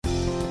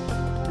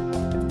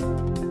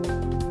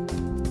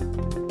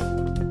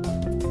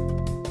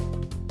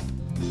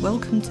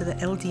Welcome to the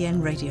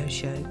LDN Radio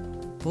Show,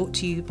 brought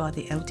to you by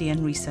the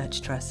LDN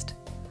Research Trust.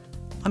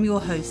 I'm your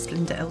host,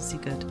 Linda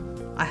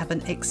Elsegood. I have an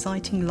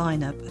exciting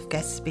lineup of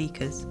guest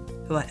speakers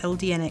who are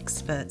LDN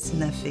experts in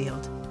their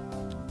field.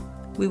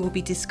 We will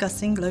be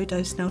discussing low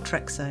dose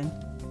naltrexone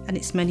and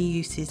its many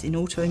uses in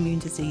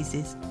autoimmune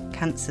diseases,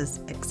 cancers,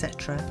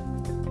 etc.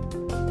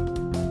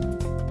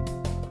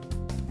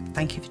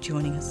 Thank you for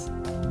joining us.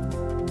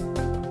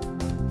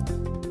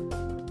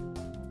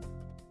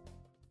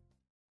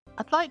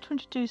 I'd like to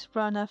introduce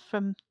Ronna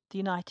from the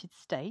United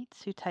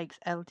States, who takes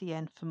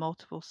LDN for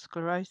multiple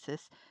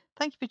sclerosis.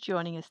 Thank you for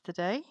joining us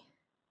today.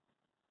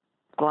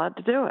 Glad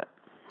to do it.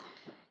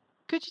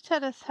 Could you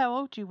tell us how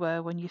old you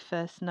were when you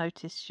first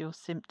noticed your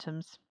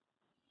symptoms?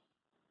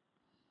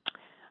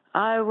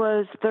 I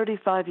was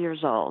 35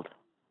 years old.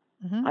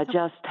 Mm-hmm. I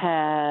just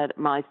had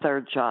my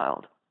third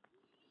child.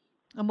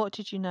 And what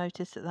did you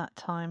notice at that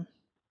time?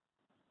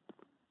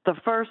 The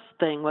first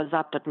thing was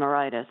optic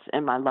neuritis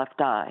in my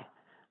left eye.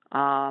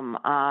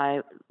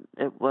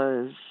 It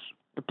was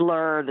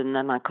blurred, and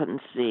then I couldn't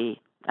see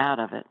out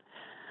of it.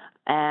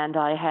 And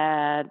I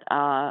had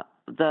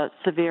the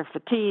severe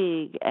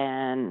fatigue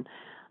and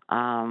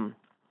a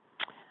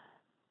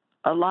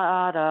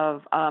lot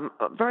of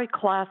very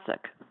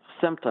classic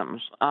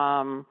symptoms.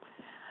 My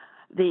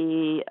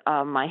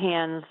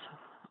hands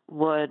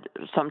would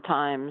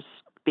sometimes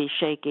be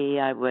shaky.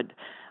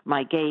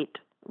 My gait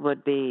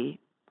would be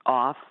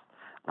off.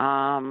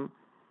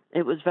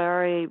 It was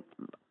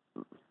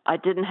I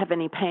didn't have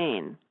any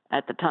pain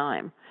at the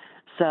time.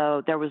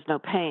 So there was no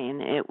pain.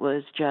 It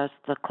was just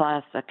the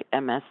classic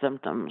MS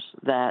symptoms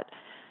that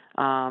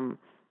I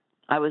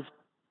was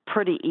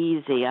pretty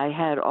easy. I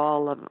had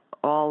all of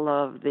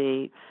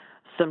the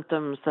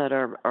symptoms that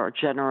are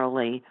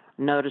generally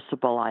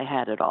noticeable. I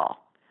had it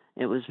all.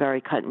 It was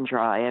very cut and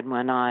dry. And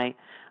when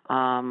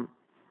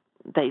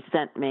they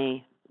sent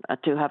me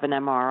to have an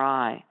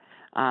MRI,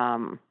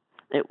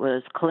 it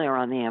was clear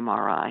on the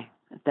MRI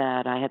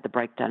that I had the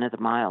breakdown of the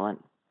myelin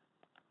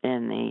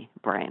in the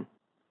brain.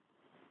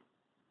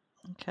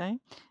 Okay.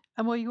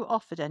 And were you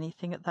offered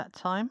anything at that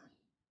time?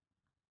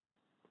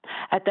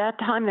 At that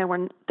time,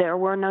 there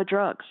were no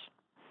drugs.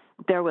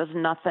 There was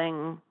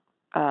nothing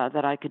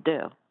that I could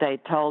do. They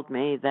told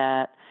me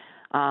that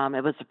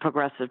it was a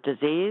progressive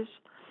disease,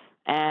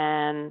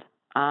 and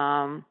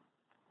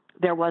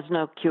there was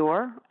no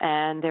cure,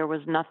 and there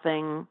was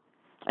nothing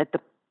at the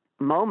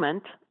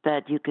moment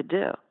that you could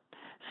do.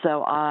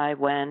 So I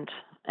went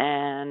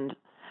and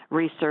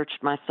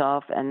researched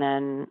myself, and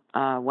then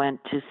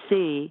went to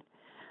see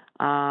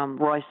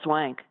Roy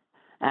Swank,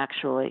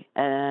 actually,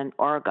 in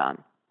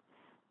Oregon.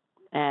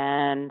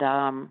 And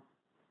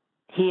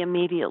he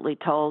immediately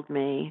told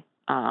me,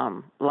 he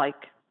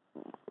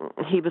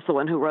was the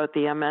one who wrote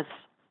the MS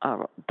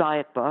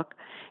diet book.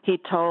 He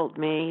told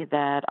me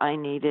that I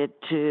needed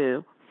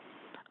to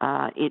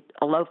eat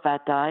a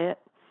low-fat diet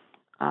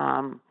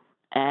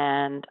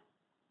and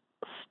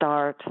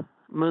start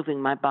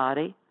moving my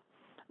body,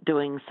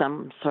 doing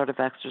some sort of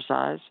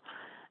exercise.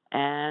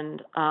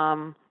 And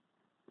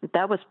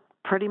that was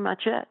pretty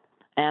much it.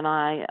 And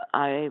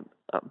I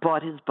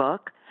bought his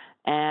book,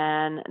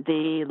 and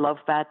the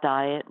low-fat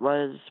diet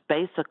was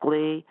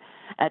basically,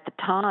 at the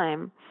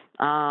time,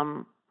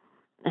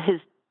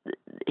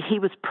 he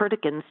was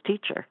Pritikin's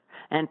teacher,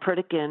 and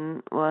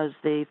Pritikin was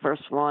the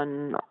first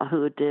one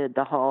who did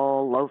the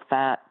whole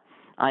low-fat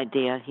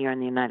idea here in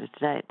the United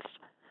States.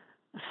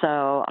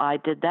 So I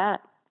did that,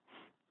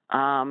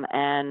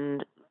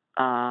 and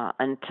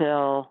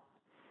until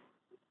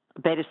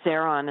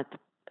Beta-Seron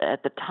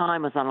at the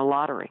time was on a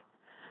lottery.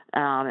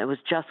 It was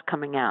just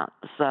coming out,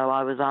 so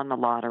I was on the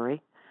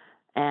lottery,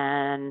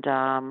 and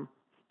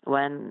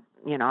when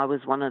I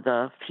was one of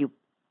the few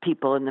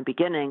people in the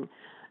beginning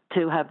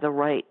to have the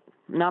right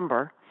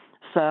number,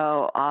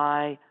 so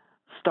I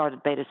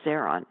started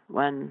Beta-Seron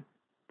when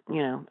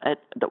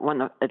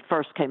it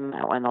first came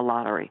out, when the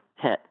lottery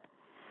hit,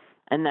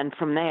 and then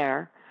from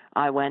there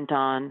I went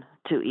on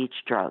to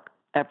each drug,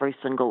 every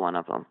single one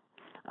of them,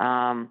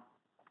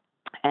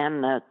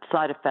 and the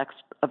side effects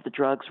of the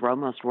drugs were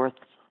almost worse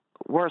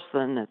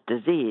than the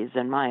disease,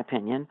 in my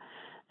opinion.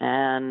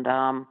 And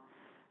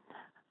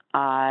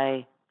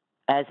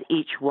as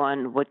each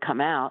one would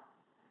come out,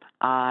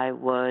 I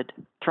would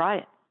try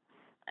it.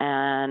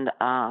 And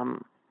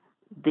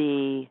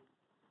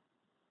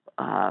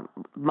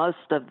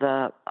most of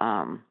the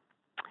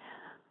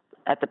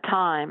at the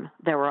time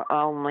there were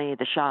only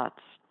the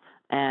shots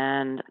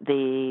and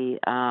the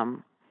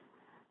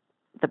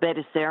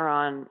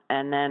Beta-Seron,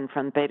 and then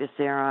from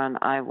Beta-Seron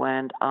I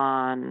went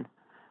on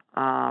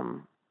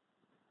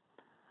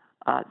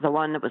the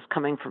one that was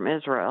coming from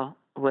Israel,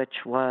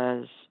 which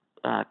was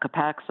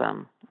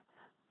Copaxone,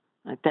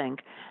 I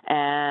think,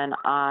 and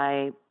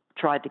I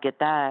tried to get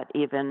that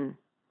even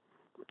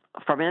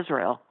from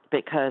Israel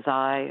because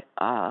I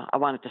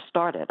wanted to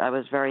start it. I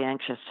was very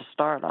anxious to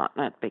start on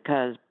it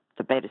because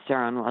the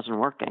Beta-Seron wasn't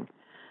working.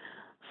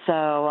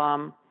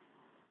 So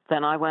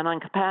then I went on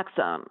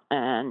Copaxone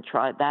and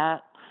tried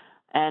that,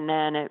 and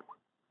then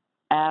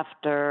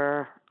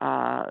after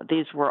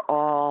these were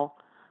all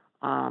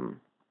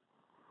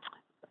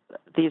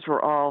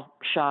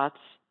shots.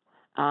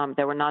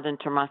 They were not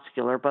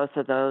intramuscular. Both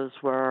of those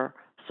were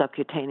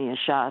subcutaneous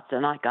shots,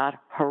 and I got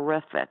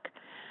horrific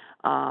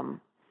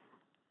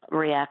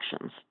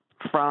reactions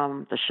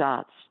from the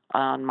shots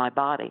on my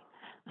body.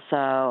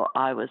 So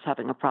I was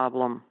having a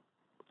problem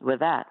with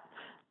that.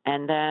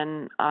 And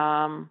then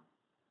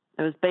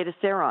it was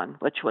beta-seron,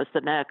 which was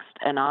the next.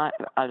 And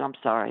I'm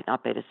sorry,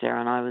 not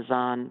beta-seron. I was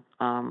on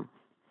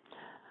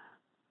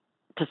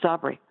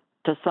Tysabri.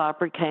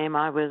 Tysabri came.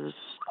 I was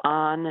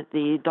on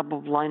the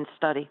double-blind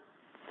study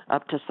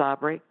of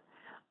Tysabri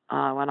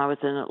when I was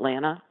in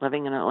Atlanta,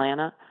 living in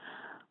Atlanta.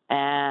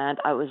 And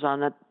I was on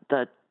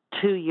the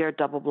 2-year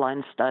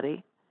double-blind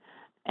study.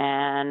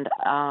 And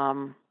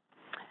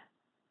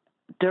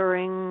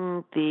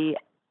during the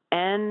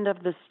end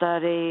of the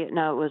study,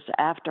 no, it was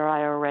after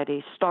I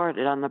already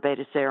started on the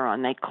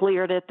beta-seron. They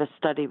cleared it, the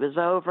study was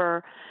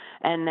over,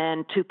 and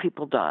then 2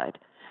 people died,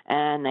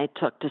 and they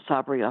took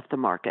Tysabri off the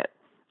market.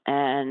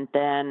 And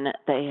then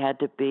they had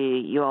to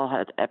be,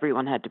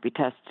 everyone had to be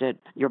tested,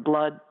 your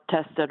blood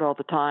tested all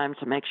the time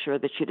to make sure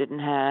that you didn't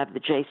have the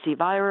JC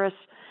virus.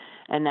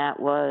 And that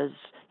was,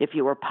 if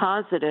you were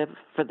positive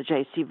for the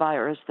JC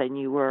virus, then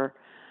you were,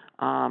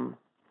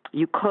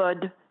 you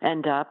could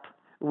end up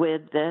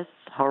with this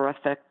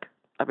horrific,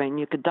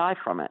 you could die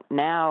from it.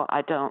 Now,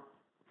 I don't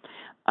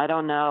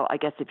know. I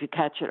guess if you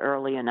catch it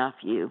early enough,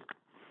 you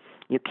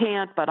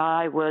can't, but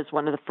I was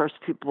one of the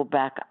first people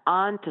back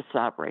on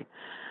Tysabri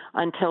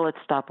until it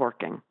stopped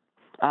working.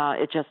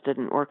 It just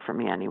didn't work for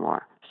me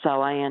anymore.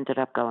 So I ended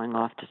up going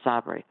off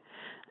Tysabri.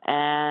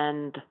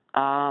 And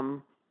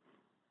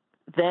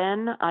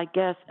then I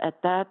guess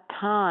at that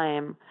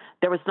time,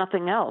 there was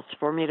nothing else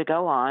for me to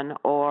go on,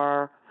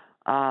 or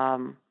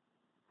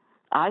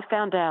I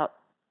found out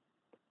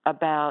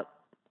about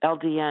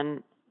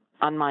LDN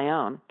on my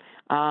own.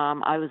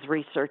 I was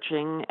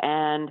researching,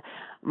 and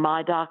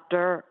my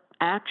doctor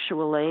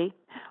actually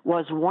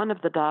was one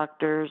of the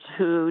doctors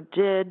who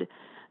did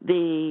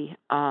the,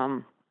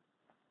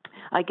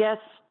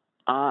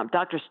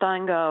 Dr.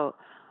 Steingo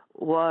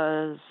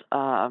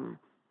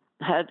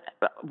had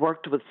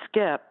worked with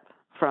Skip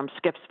from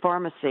Skip's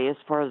Pharmacy as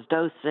far as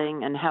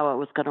dosing and how it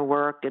was going to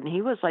work. And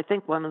he was, I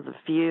think, one of the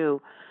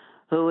few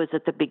who was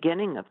at the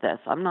beginning of this.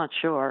 I'm not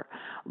sure.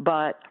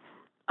 But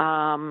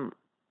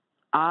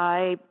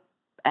I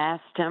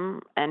asked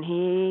him, and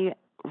he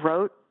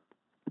wrote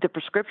the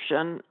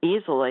prescription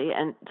easily.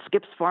 And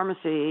Skip's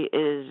Pharmacy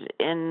is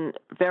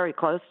very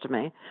close to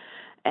me.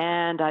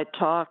 And I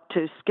talked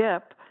to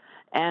Skip,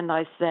 and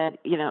I said,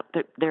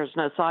 there's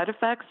no side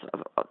effects.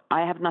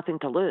 I have nothing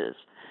to lose.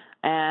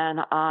 And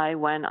I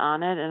went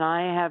on it, and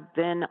I have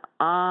been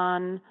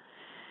on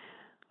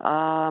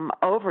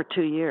over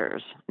 2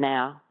 years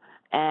now.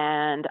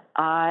 And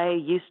I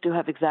used to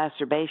have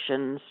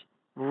exacerbations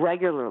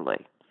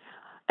regularly.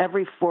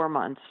 Every 4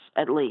 months,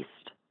 at least,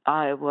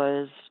 I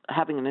was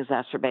having an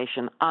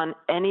exacerbation on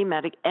any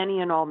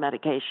and all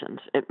medications.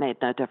 It made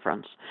no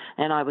difference.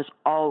 And I was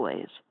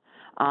always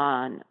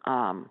on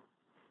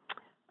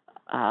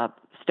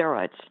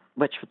steroids,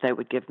 which they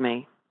would give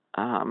me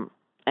in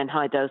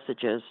high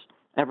dosages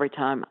every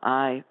time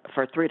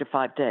for 3 to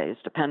 5 days,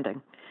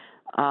 depending,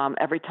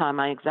 every time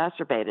I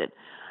exacerbated.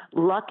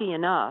 Lucky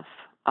enough,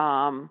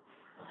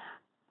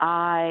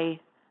 I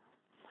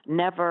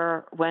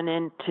never went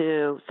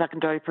into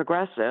secondary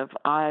progressive.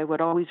 I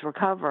would always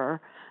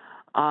recover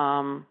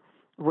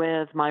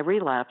with my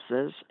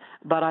relapses,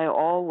 but I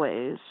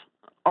always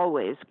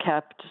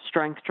kept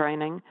strength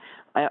training.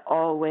 I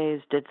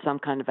always did some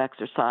kind of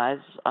exercise,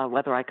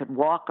 whether I could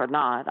walk or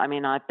not.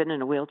 I've been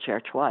in a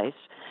wheelchair twice,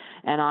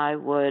 and I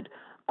would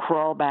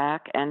crawl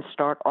back and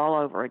start all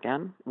over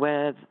again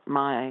with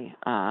my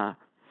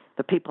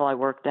the people I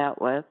worked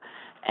out with,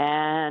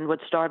 and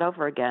would start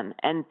over again.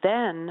 And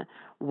then,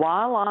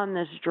 while on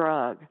this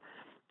drug,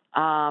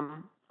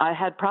 I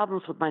had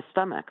problems with my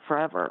stomach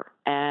forever,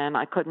 and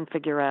I couldn't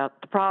figure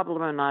out the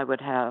problem, and I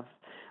would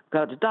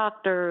go to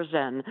doctors,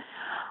 and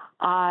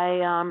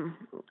I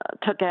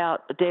took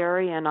out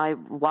dairy, and I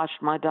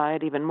watched my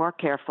diet even more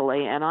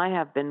carefully, and I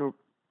have been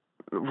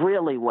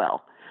really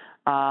well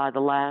the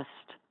last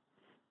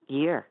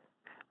year.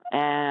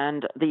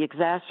 And the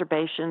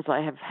exacerbations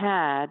I have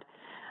had,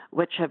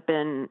 which have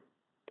been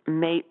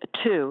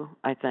 2,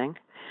 I think,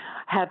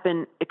 have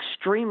been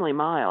extremely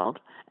mild.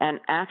 And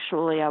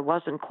actually, I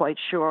wasn't quite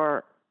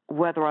sure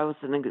whether I was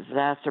in an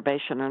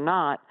exacerbation or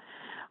not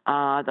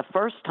the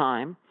first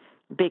time,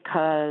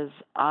 because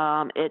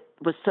it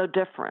was so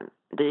different.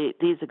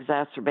 These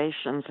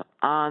exacerbations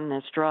on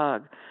this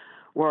drug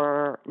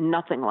were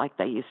nothing like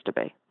they used to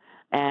be.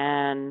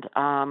 And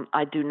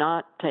I do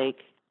not take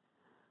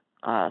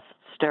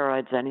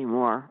steroids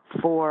anymore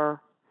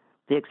for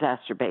the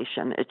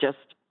exacerbation. It just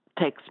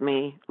takes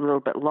me a little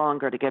bit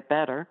longer to get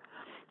better.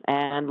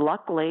 And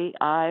luckily,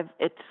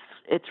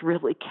 it's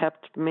really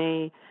kept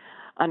me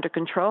under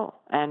control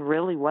and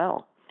really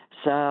well.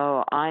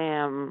 So I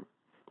am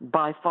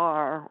by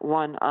far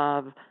one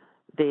of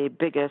the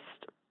biggest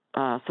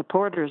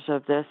supporters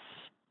of this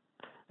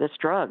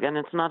drug, and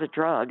it's not a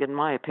drug, in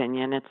my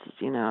opinion. It's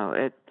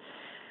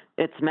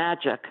it's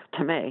magic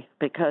to me,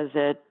 because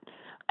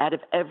out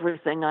of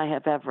everything I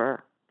have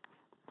ever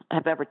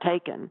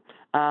taken,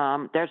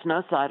 there's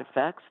no side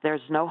effects,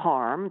 there's no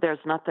harm, there's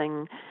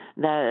nothing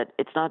that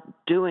it's not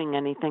doing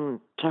anything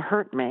to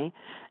hurt me,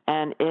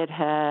 and it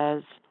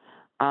has,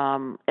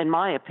 in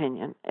my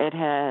opinion, it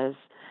has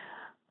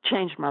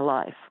changed my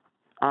life.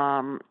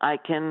 I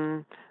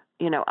can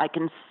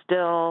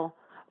still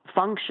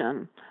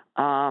function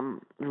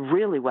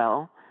really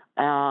well.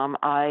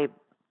 I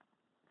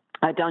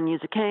don't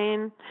use a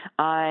cane.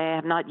 I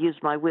have not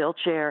used my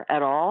wheelchair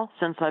at all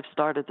since I've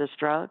started this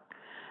drug.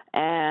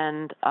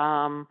 And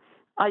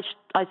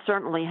I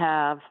certainly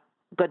have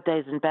good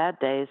days and bad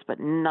days, but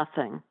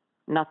nothing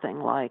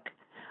like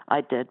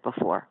I did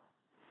before.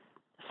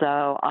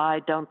 So I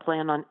don't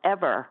plan on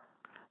ever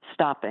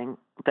stopping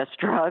this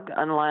drug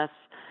unless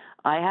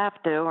I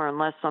have to, or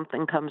unless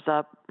something comes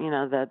up,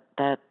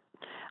 that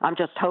I'm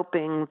just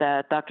hoping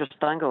that Dr.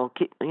 Stenger will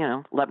keep,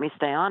 let me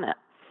stay on it.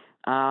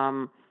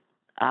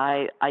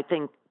 I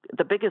think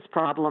the biggest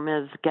problem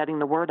is getting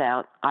the word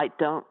out.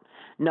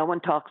 No one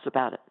talks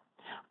about it.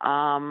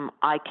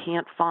 I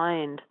can't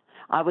find,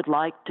 I would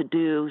like to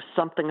do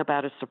something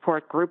about a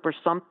support group or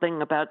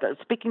something about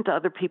speaking to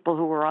other people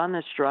who are on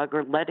this drug,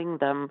 or letting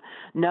them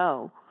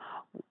know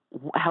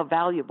how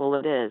valuable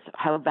it is,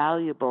 how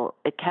valuable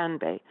it can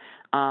be.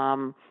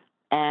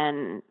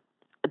 And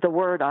the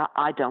word,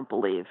 I don't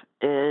believe,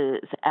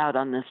 is out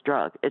on this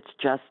drug. It's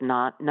just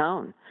not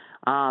known.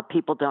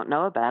 People don't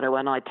know about it.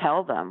 When I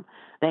tell them,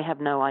 they have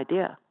no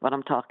idea what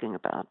I'm talking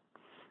about.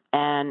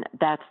 And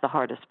that's the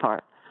hardest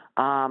part.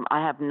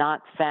 I have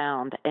not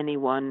found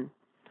anyone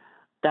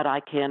that I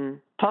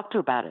can talk to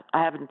about it.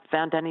 I haven't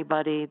found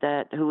anybody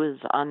who is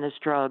on this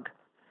drug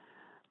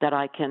that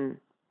I can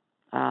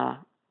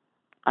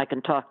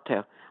talk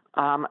to.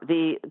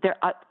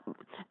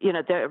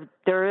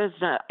 There is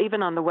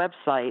even on the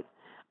website,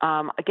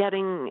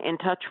 getting in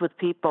touch with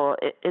people.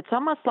 It's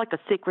almost like a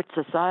secret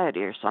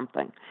society or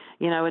something.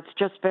 It's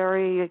just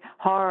very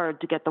hard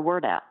to get the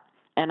word out,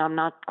 and I'm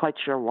not quite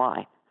sure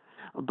why.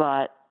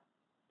 But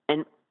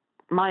in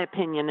my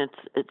opinion,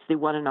 it's the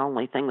one and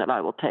only thing that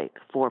I will take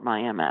for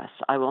my MS.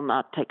 I will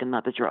not take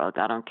another drug.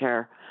 I don't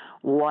care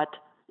what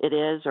it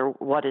is or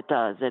what it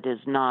does. It is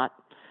not.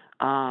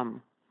 I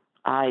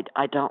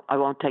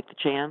won't take the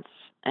chance,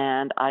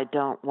 and I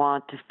don't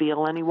want to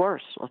feel any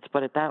worse. Let's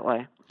put it that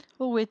way.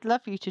 Well, we'd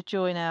love you to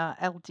join our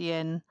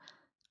LDN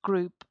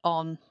group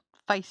on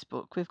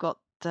Facebook. We've got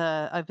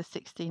over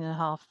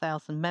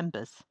 16,500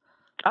 members.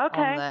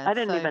 Okay, on there. I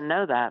didn't even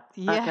know that.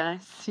 Yes,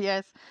 okay.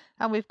 Yes,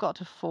 and we've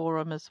got a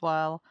forum as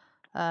well.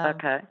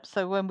 Okay.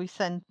 So when we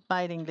send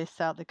mailing lists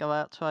out, they go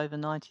out to over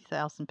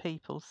 90,000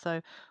 people.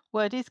 So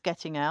word is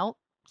getting out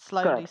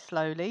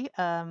slowly.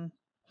 And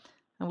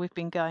we've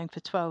been going for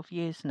 12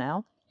 years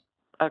now.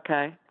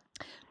 Okay.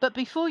 But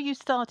before you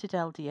started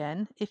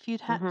LDN, if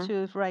you'd had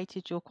to have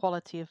rated your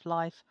quality of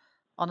life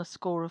on a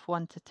score of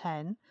 1 to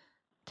 10,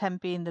 10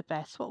 being the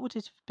best, what would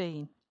it have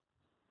been?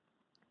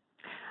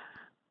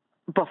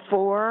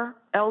 Before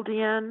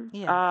LDN,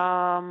 Yes.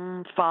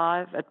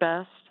 5 at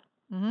best.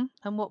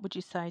 And what would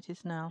you say it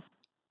is now?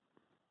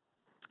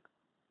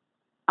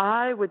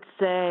 I would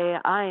say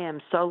I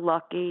am so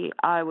lucky.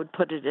 I would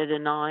put it at a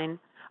 9.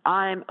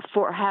 I'm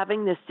for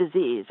having this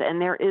disease, and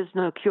there is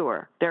no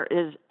cure. There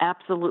is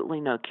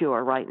absolutely no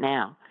cure right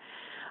now.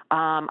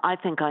 I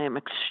think I am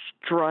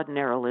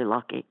extraordinarily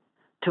lucky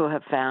to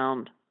have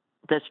found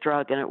this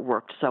drug, and it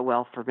worked so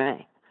well for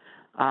me.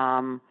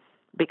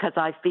 Because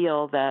I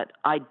feel that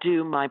I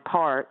do my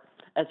part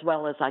as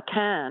well as I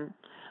can.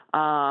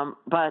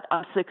 But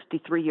I'm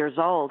 63 years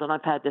old, and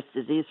I've had this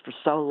disease for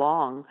so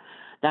long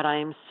that I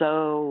am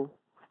so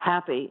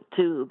happy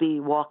to be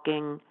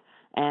walking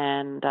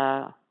and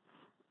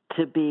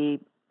to be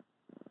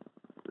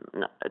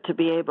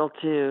able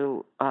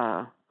to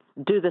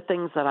do the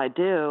things that I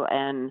do.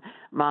 And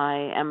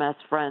my MS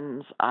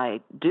friends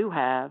I do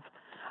have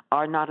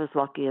are not as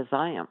lucky as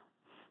I am.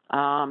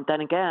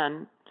 Then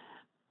again,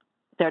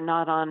 they're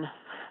not on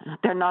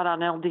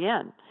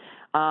LDN.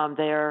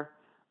 They're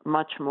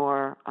much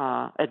more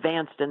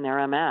advanced in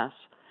their MS.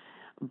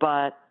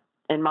 But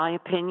in my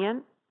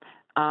opinion,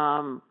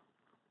 you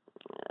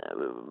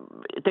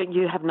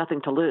have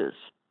nothing to lose.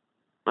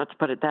 Let's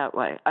put it that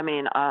way. I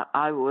mean,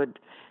 I would,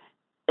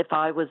 if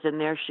I was in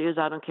their shoes,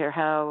 I don't care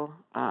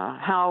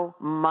how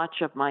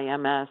much of my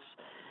MS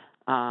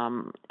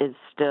is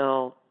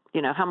still,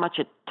 how much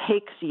it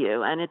takes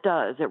you, and it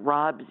does. It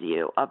robs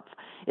you of.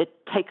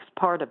 It takes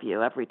part of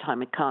you every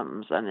time it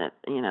comes, and it,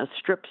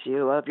 strips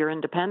you of your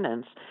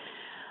independence.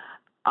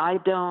 I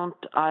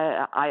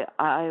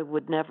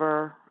would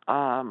never,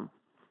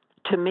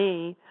 to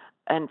me,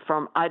 and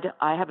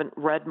I haven't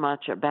read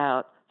much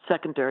about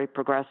secondary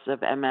progressive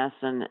MS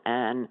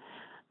and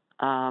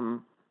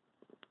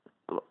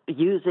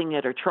using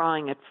it or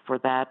trying it for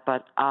that,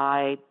 but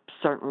I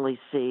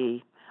don't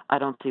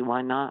see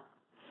why not.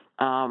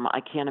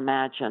 I can't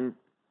imagine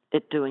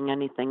it doing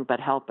anything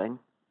but helping.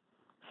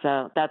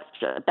 So that's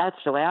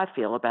the way I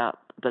feel about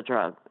the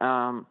drug.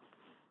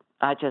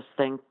 I just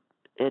think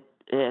it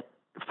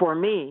for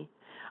me,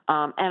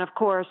 and of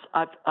course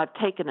I've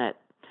taken it.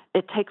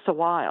 It takes a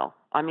while.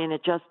 I mean,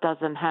 it just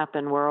doesn't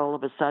happen where all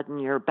of a sudden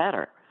you're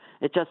better.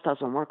 It just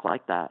doesn't work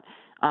like that.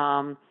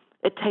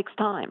 It takes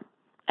time,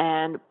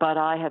 but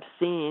I have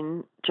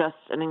seen just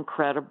an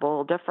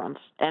incredible difference,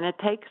 and it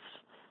takes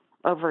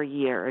over a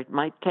year. It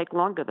might take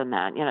longer than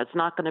that. You know, it's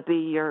not going to be,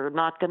 you're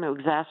not going to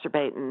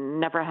exacerbate and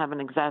never have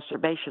an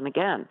exacerbation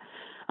again.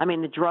 I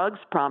mean, the drugs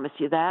promise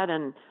you that,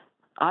 and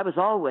I was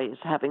always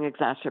having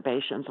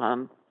exacerbations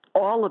on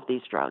all of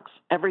these drugs,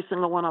 every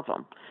single one of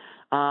them.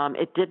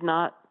 It did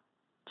not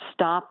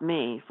stop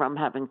me from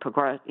having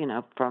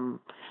from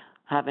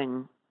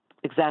having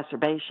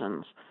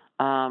exacerbations.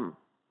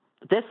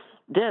 This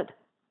did.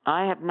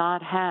 I have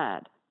not had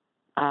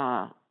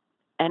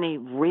any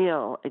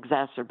real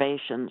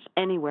exacerbations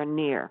anywhere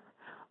near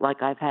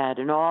like I've had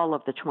in all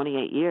of the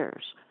 28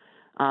 years.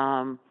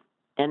 In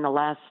the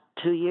last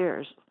 2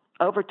 years,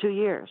 over 2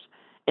 years,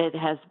 it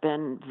has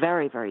been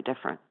very, very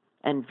different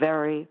and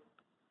very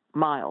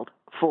mild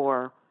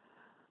for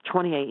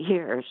 28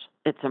 years.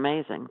 It's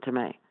amazing to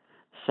me.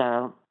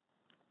 So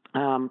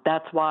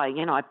that's why,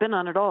 I've been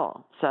on it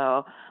all.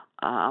 So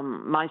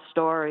my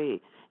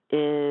story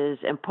is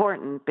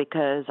important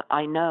because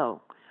I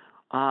know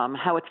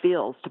how it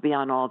feels to be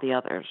on all the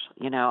others.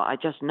 I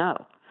just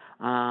know.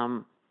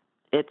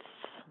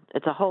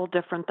 It's a whole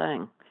different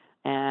thing.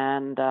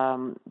 And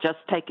just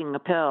taking a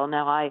pill.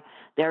 Now,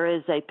 there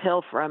is a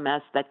pill for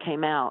MS that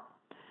came out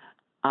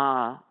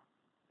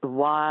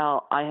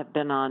while I have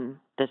been on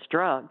this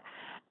drug.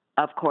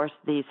 Of course,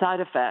 the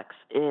side effects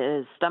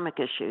is stomach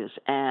issues,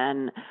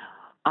 and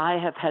I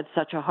have had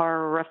such a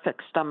horrific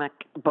stomach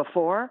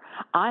before.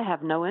 I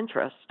have no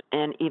interest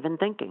in even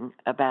thinking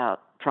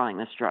about trying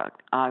this drug.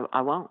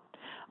 I won't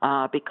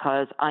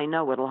because I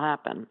know what'll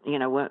happen.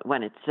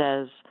 When it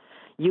says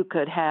you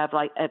could have,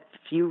 like, if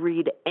you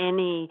read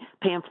any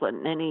pamphlet,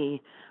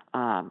 any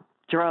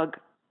drug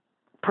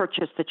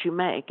purchase that you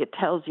make, it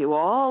tells you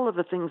all of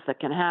the things that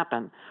can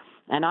happen.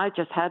 And I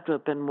just had to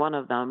have been one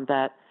of them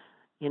that,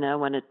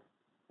 when it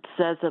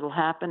says it'll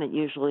happen, it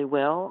usually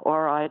will,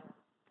 or I'd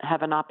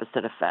have an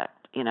opposite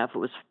effect. If it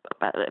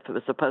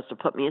was supposed to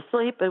put me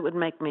asleep, it would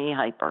make me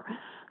hyper.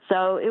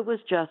 So it was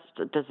just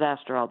a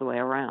disaster all the way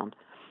around.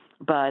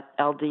 But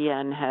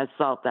LDN has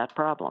solved that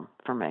problem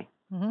for me.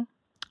 Mm-hmm.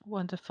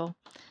 Wonderful.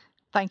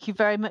 Thank you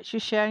very much for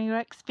sharing your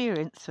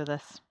experience with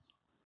us.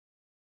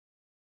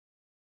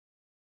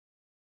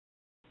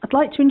 I'd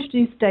like to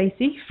introduce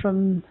Daisy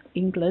from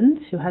England,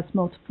 who has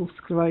multiple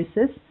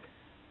sclerosis.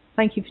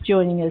 Thank you for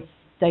joining us,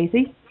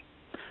 Daisy.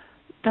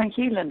 Thank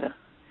you, Linda.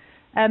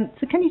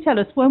 So can you tell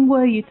us, when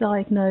were you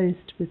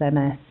diagnosed with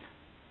MS?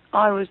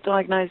 I was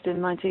diagnosed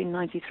in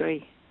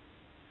 1993.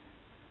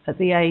 At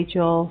the age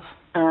of?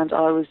 And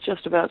I was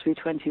just about to be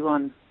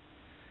 21.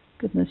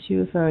 Goodness, you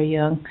were very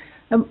young.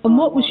 And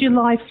what was your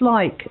life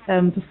like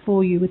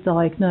before you were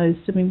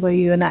diagnosed? I mean, were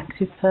you an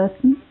active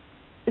person?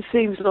 It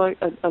seems like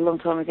a long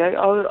time ago.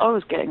 I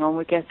was getting on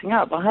with getting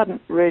up. I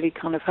hadn't really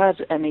kind of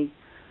had any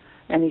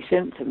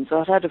symptoms.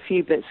 I'd had a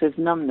few bits of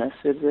numbness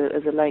as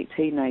a late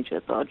teenager,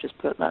 but I just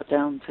put that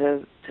down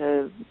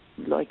to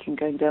liking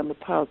going down the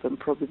pub and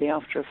probably the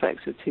after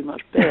effects of too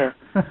much beer.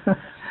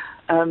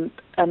 And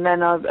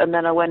then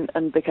I went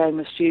and became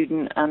a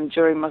student, and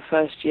during my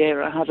first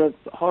year I had a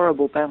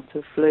horrible bout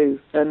of flu,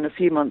 and a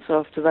few months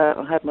after that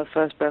I had my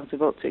first bout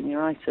of optic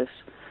neuritis,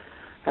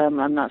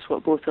 and that's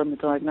what brought on the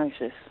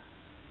diagnosis.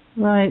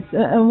 Right.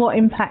 And what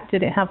impact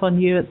did it have on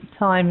you at the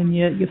time and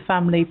your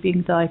family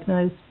being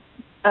diagnosed?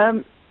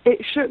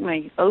 It shook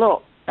me a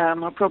lot.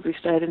 I probably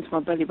stared into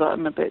my belly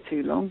button a bit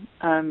too long,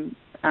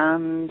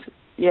 and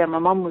yeah, my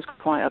mum was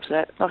quite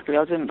upset. Luckily,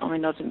 I didn't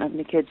have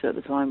any kids at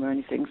the time or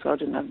anything, so I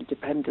didn't have any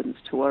dependents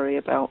to worry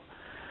about.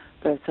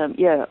 But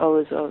yeah, I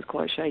was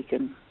quite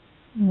shaken.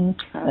 Mm.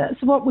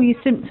 So, what were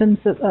your symptoms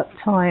at that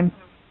time?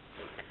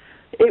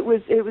 It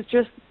was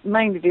just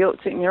mainly the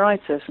optic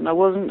neuritis, and I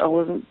wasn't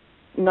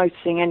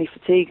noticing any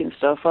fatigue and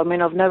stuff. I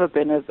mean, I've never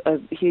been a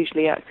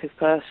hugely active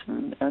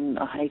person, and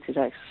I hated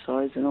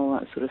exercise and all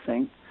that sort of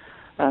thing.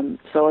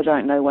 So I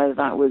don't know whether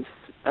that was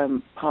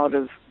part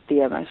of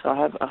the MS. I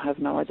have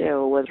no idea,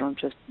 or whether I'm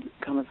just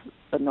kind of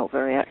a not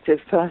very active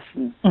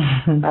person.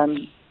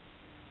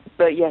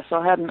 But yes,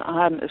 I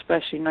hadn't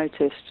especially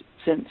noticed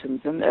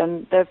symptoms,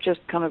 and they've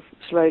just kind of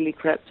slowly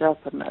crept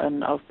up,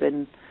 and I've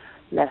been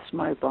less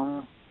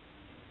mobile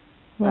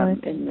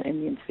right. in the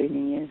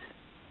intervening years.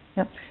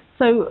 Yeah.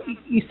 So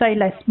you say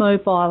less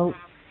mobile.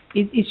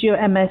 Is your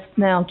MS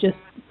now just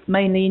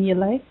mainly in your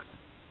legs?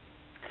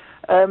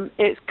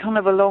 It's kind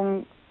of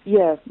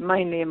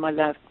mainly in my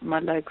legs.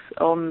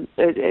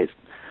 It's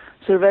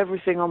sort of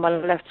everything on my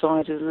left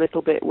side is a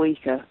little bit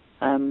weaker,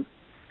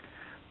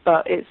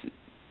 but it's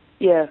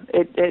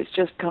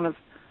just kind of.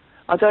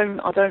 I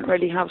don't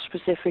really have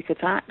specific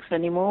attacks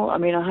anymore. I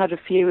mean, I had a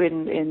few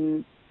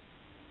in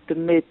the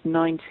late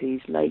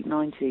 90s.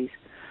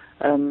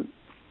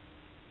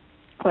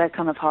 where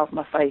kind of half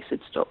my face had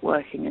stopped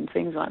working and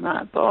things like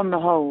that. But on the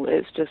whole,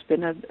 it's just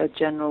been a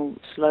general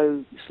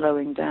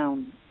slowing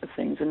down of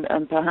things,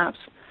 and perhaps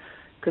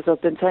because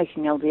I've been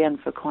taking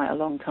LDN for quite a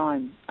long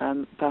time,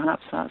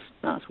 perhaps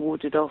that's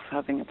warded off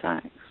having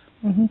attacks.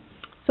 Mm-hmm.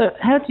 So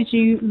how did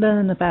you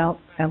learn about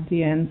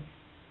LDN?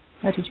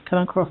 How did you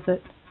come across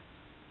it?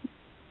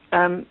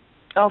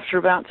 After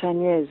about 10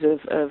 years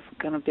of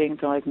kind of being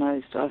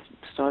diagnosed, I've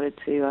started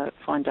to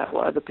find out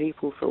what other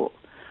people thought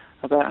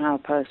about how a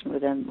person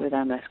with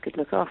MS could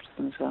look after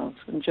themselves.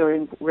 And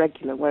during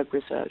regular web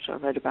research, I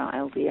read about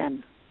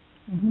LDN.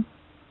 Mm-hmm.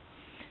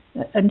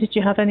 And did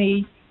you have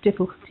any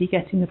difficulty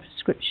getting a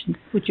prescription?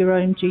 Would your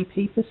own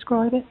GP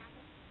prescribe it?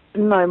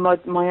 No,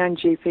 my own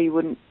GP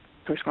wouldn't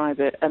prescribe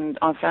it, and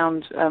I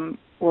found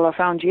I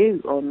found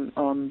you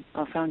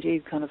I found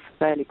you kind of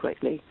fairly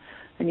quickly,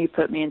 and you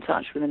put me in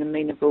touch with an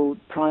amenable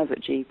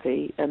private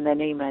GP, and then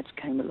eMeds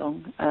came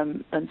along,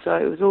 and so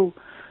it was all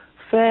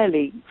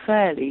fairly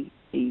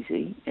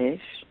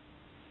easy-ish.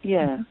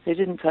 Yeah, it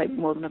didn't take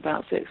more than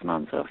about 6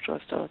 months after I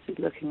started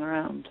looking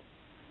around.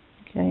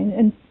 Okay,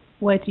 and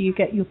where do you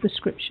get your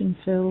prescription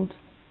filled?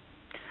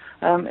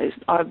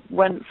 I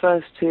went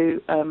first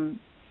to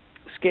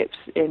Skips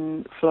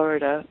in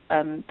Florida,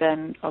 and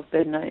then I've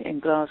been in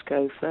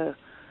Glasgow for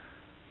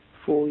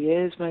 4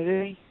 years,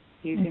 maybe,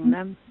 using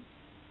them.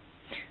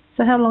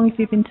 So how long have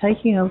you been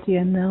taking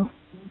LDN now?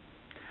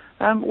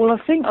 Well,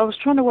 I think I was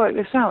trying to work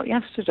this out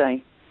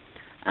yesterday,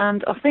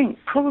 and I think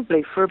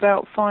probably for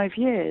about 5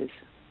 years.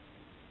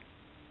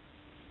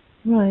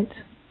 Right.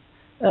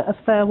 A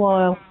fair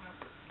while.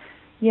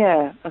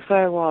 Yeah, a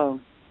fair while.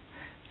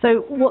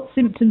 So what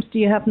symptoms do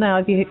you have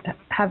now? Do you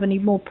have any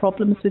more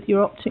problems with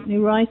your optic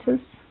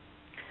neuritis?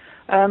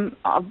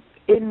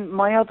 In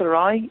my other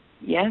eye,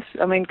 yes.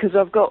 I mean, because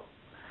I've got,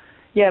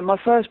 my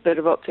first bit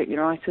of optic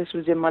neuritis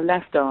was in my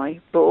left eye,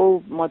 but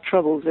all my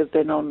troubles have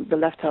been on the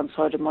left-hand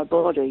side of my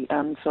body,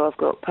 and so I've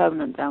got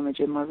permanent damage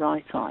in my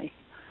right eye.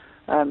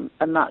 And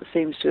that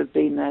seems to have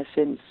been there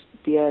since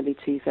the early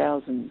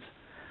 2000s.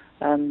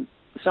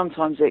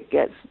 Sometimes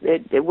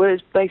it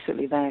was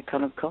basically there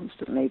kind of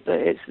constantly, but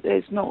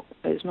it's not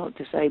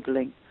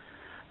disabling.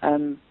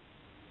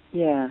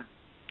 Yeah.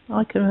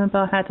 I can remember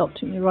I had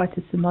optic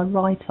neuritis in my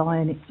right eye,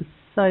 and it was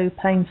so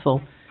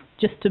painful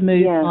just to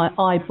move my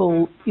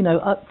eyeball,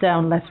 up,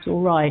 down, left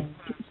or right.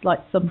 It's like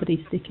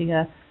somebody sticking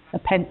a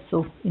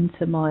pencil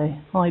into my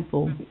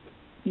eyeball.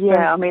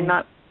 Yeah, I mean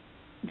that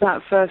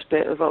first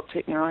bit of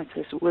optic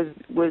neuritis was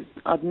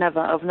I've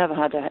never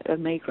had a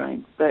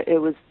migraine, but it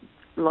was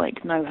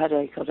like no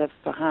headache I'd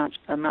ever had,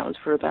 and that was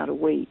for about a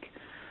week,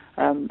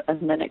 and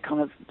then it kind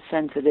of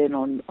centered in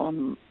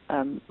on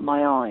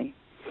my eye,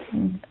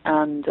 and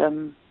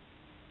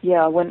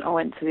I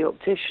went to the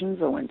opticians,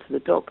 I went to the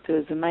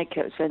doctors, and they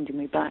kept sending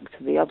me back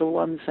to the other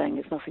ones saying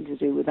it's nothing to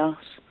do with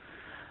us,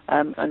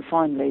 and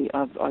finally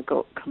I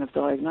got kind of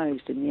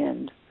diagnosed in the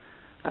end,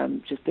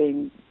 just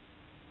being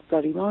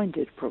bloody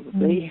minded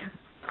probably.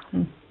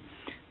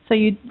 So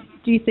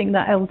do you think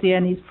that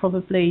LDN is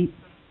probably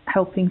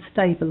helping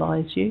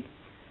stabilise you?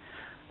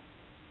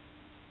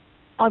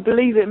 I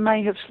believe it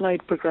may have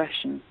slowed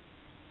progression.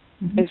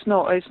 It's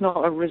not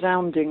a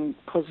resounding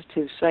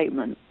positive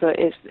statement, but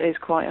it's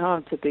quite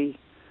hard to be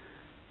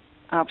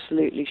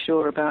absolutely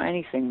sure about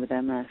anything with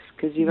MS,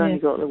 because you've only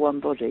got the one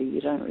body.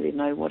 You don't really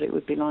know what it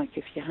would be like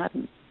if you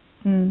hadn't.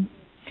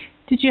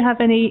 Did you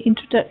have any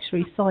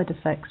introductory side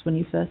effects when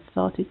you first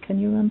started? Can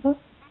you remember?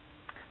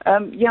 I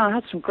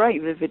had some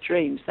great vivid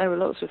dreams. They were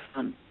lots of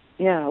fun.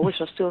 Yeah, I wish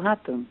I still had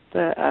them,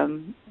 but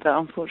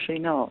unfortunately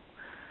not.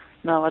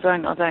 No, I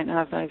don't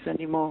have those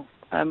anymore.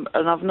 And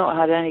I've not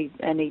had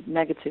any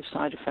negative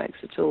side effects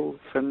at all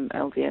from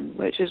LDN,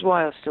 which is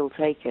why I still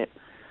take it,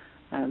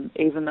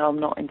 even though I'm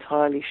not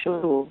entirely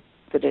sure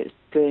that it's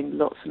doing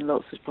lots and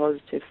lots of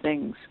positive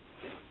things.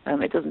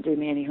 It doesn't do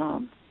me any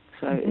harm,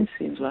 so it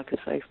seems like a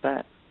safe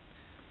bet.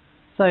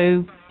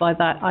 So by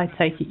that, I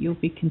take it you'll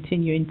be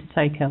continuing to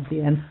take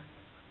LDN?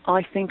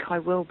 I think I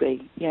will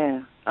be,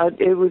 yeah.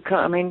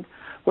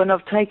 When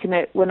I've taken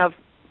it, when I've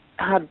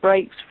had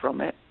breaks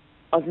from it,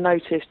 I've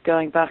noticed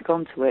going back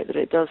onto it that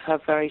it does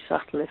have very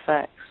subtle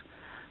effects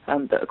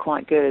that are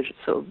quite good.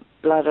 Sort of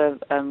bladder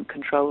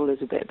control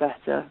is a bit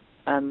better,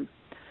 and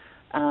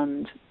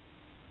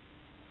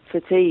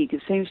fatigue,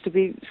 it seems to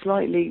be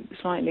slightly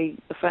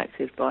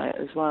affected by it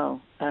as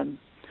well.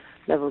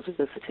 Levels of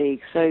the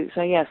fatigue.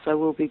 So yes, I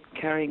will be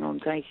carrying on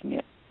taking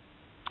it.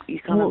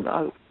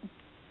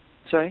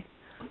 Sorry?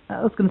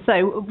 I was going to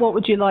say, what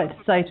would you like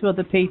to say to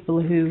other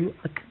people who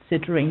are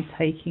considering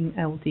taking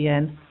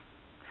LDN?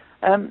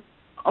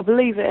 I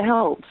believe it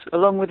helps,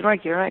 along with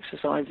regular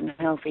exercise and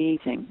healthy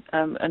eating,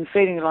 and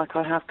feeling like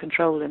I have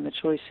control in the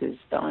choices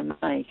that I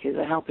make is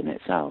a help in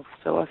itself.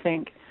 So I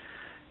think,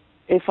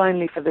 if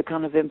only for the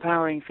kind of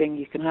empowering thing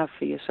you can have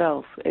for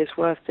yourself, it's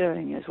worth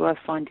doing, it's worth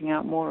finding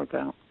out more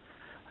about.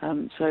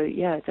 So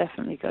yeah,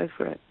 definitely go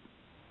for it.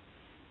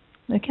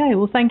 Okay,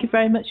 well thank you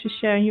very much for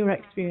sharing your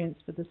experience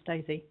with us,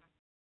 Daisy.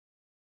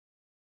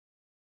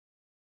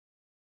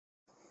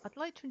 I'd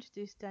like to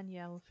introduce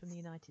Danielle from the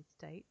United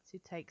States, who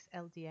takes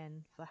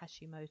LDN for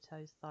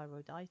Hashimoto's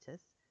thyroiditis.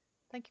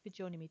 Thank you for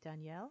joining me,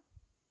 Danielle.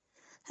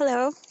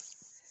 Hello.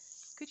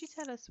 Could you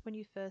tell us when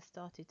you first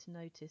started to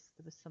notice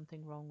there was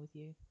something wrong with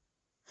you?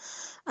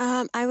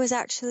 I was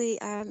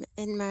actually I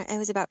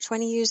was about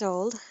 20 years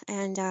old,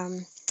 and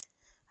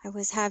I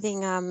was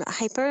having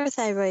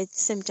hyperthyroid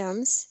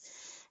symptoms,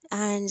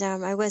 and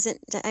I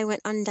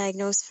went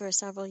undiagnosed for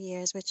several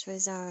years, which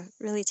was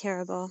really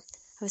terrible.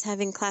 I was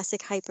having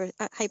classic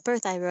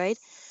hyperthyroid,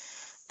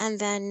 and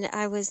then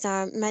I was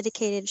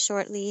medicated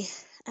shortly.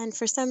 And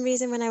for some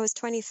reason, when I was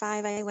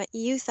 25, I went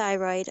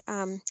euthyroid.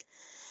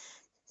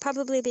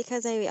 Probably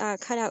because I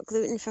cut out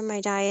gluten from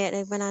my diet.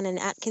 I went on an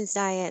Atkins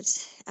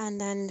diet. And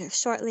then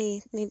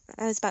shortly,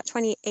 I was about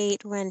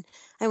 28 when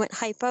I went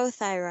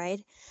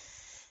hypothyroid.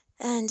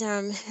 And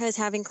I was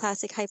having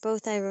classic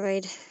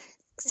hypothyroid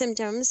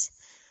symptoms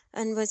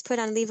and was put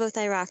on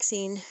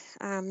levothyroxine,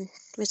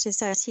 which is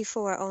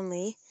T4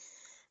 only.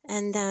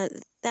 And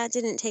that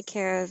didn't take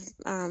care of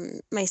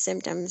my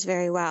symptoms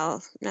very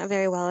well, not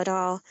very well at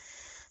all.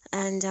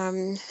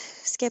 And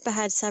skip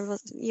ahead several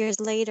years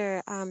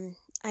later,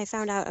 I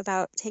found out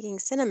about taking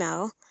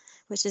Cinnamel,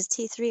 which is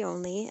T3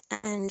 only,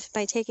 and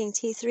by taking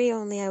T3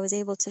 only, I was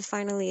able to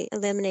finally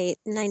eliminate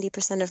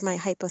 90% of my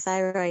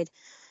hypothyroid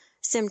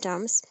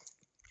symptoms.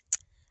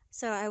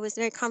 So I was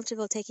very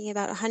comfortable taking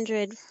about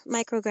 100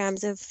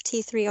 micrograms of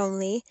T3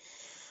 only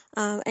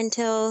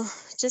until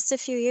just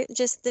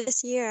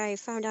this year, I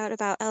found out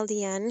about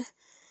LDN.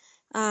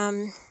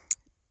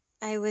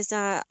 I was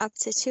up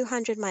to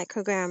 200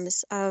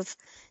 micrograms of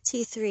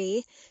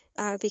T3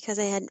 because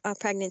I had a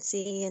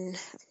pregnancy, and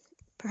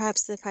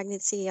perhaps the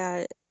pregnancy,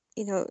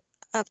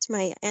 upped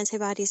my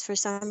antibodies for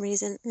some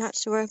reason. Not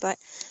sure, but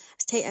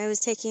I was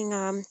taking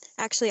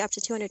actually up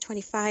to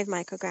 225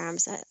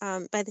 micrograms.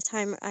 By the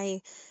time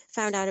I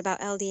found out about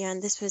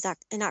LDN, this was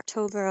in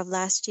October of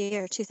last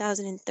year,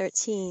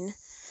 2013.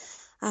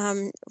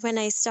 When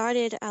I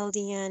started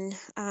LDN,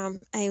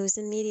 I was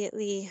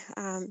immediately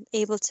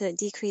able to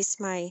decrease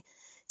my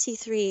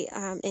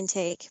T3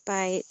 intake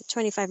by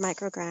 25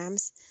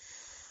 micrograms.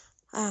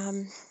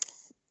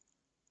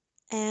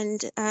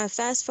 And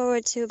fast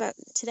forward to about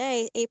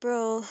today,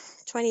 April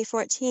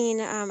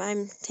 2014,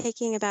 I'm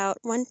taking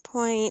about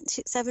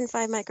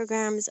 1.75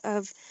 micrograms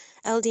of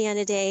LDN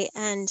a day,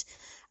 and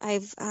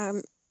I've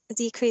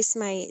decreased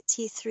my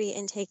T3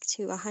 intake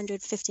to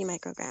 150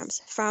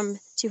 micrograms from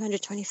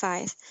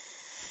 225.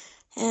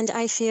 And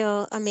I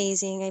feel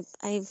amazing.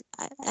 I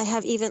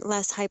have even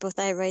less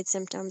hypothyroid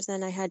symptoms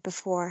than I had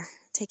before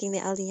taking the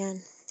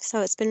LDN.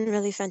 So it's been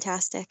really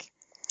fantastic.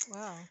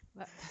 Wow,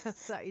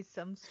 that is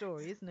some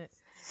story, isn't it?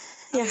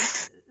 Yeah. I mean,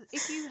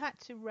 if you had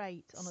to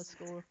rate on a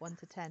score of 1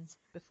 to 10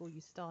 before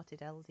you started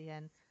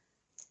LDN,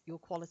 your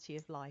quality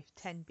of life,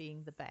 10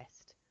 being the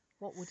best,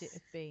 what would it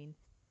have been?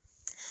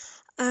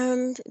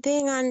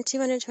 Being on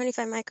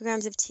 225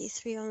 micrograms of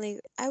T3 only,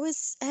 I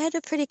had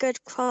a pretty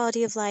good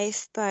quality of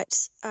life,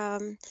 but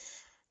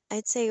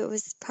I'd say it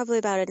was probably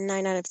about a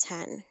 9 out of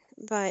 10.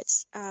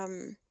 But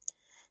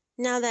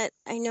now that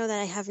I know that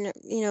I have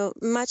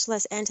much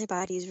less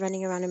antibodies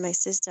running around in my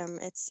system,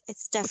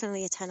 it's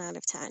definitely a 10 out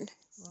of 10. Wow.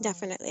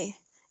 Definitely,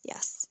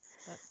 yes.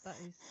 That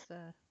is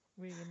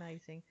really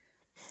amazing.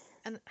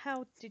 And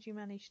how did you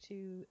manage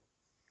to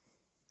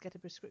get a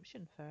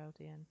prescription for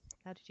LDN?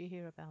 How did you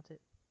hear about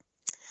it?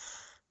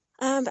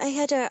 I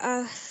had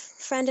a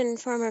friend and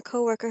former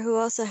coworker who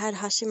also had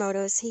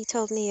Hashimoto's. He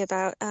told me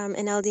about an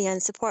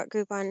LDN support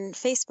group on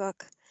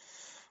Facebook,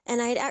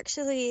 and I'd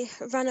actually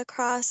run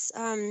across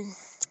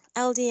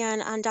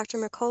LDN on Dr.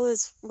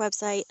 Mercola's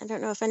website. I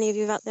don't know if any of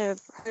you out there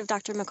have heard of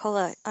Dr.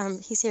 Mercola.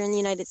 He's here in the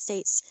United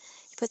States.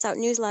 He puts out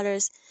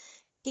newsletters.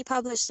 He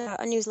published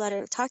a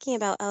newsletter talking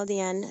about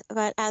LDN,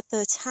 but at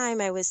the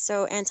time I was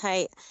so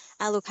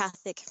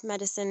anti-allopathic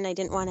medicine, I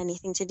didn't want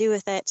anything to do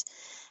with it.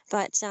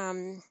 But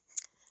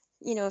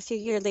a few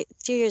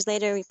years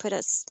later, we put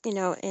us, in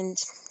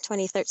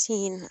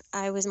 2013,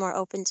 I was more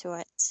open to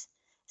it.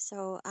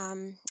 So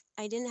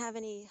I didn't have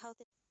any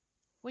health.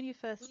 When you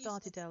first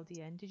started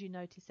LDN, did you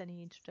notice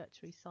any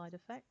introductory side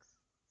effects?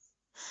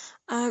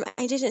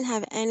 I didn't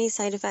have any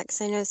side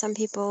effects. I know some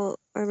people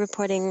were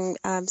reporting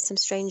some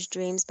strange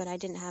dreams, but I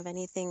didn't have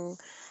anything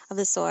of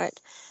the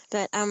sort.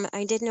 But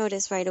I did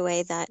notice right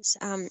away that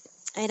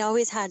I'd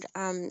always had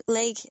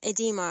leg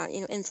edema,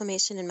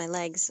 inflammation in my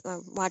legs.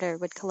 Water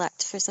would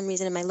collect for some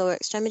reason in my lower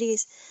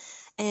extremities.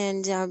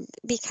 And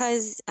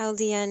because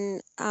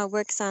LDN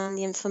works on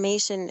the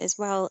inflammation as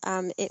well,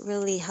 it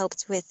really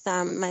helped with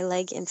my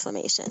leg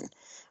inflammation,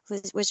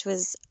 which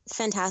was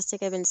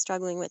fantastic. I've been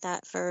struggling with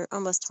that for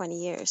almost 20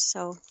 years.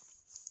 So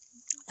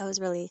that was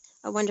really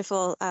a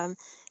wonderful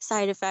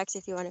side effect,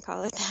 if you want to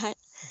call it that.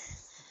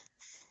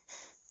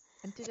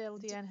 And did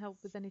LDN help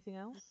with anything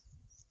else?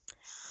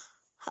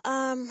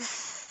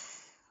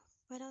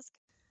 What else?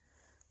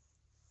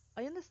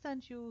 I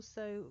understand you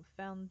also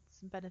found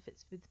some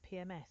benefits with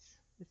PMS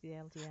with the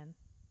LDN.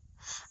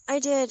 I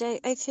did.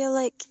 I feel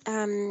like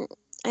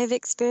I've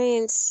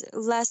experienced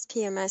less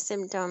PMS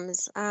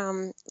symptoms,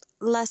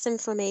 less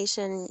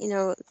inflammation. You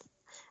know,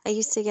 I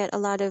used to get a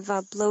lot of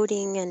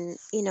bloating and,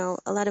 you know,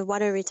 a lot of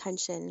water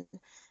retention.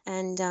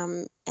 And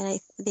the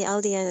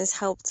LDN has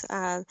helped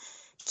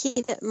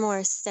keep it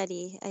more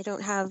steady. I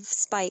don't have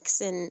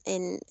spikes in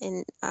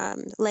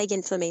leg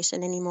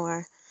inflammation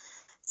anymore.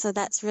 So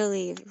that's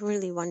really,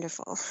 really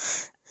wonderful.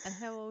 And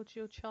how old's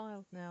your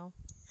child now?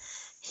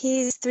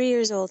 He's 3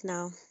 years old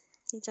now.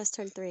 He just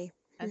turned 3.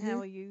 And how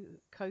are you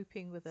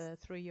coping with a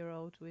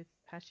 3-year-old with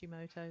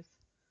Hashimoto's?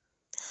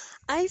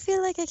 I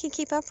feel like I can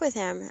keep up with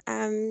him.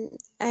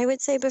 I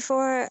would say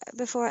before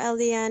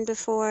LDN,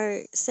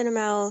 before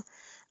Cinnamel,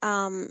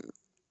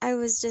 I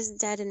was just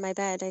dead in my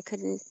bed. I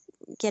couldn't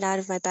get out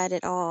of my bed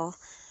at all.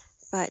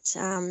 But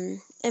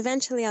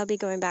eventually I'll be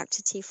going back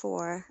to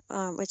T4,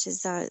 which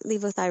is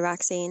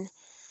levothyroxine,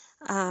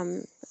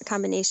 a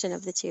combination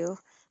of the two.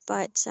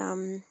 But,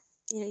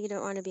 you know, you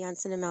don't want to be on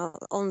Cinnamel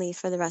only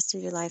for the rest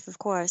of your life, of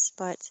course.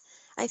 But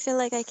I feel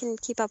like I can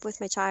keep up with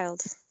my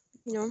child,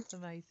 you know. That's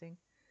amazing.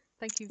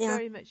 Thank you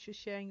very much for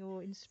sharing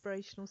your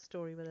inspirational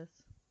story with us.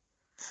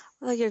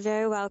 Well, you're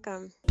very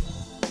welcome.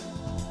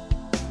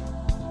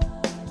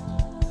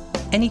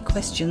 Any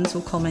questions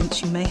or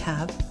comments you may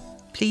have,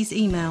 please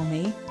email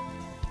me,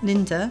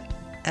 Linda,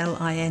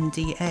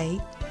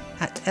 Linda,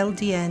 at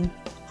ldnrt.org.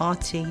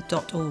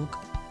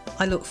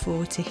 I look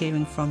forward to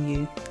hearing from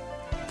you.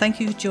 Thank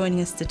you for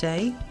joining us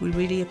today. We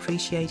really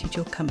appreciated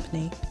your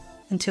company.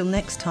 Until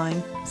next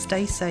time,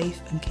 stay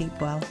safe and keep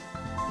well.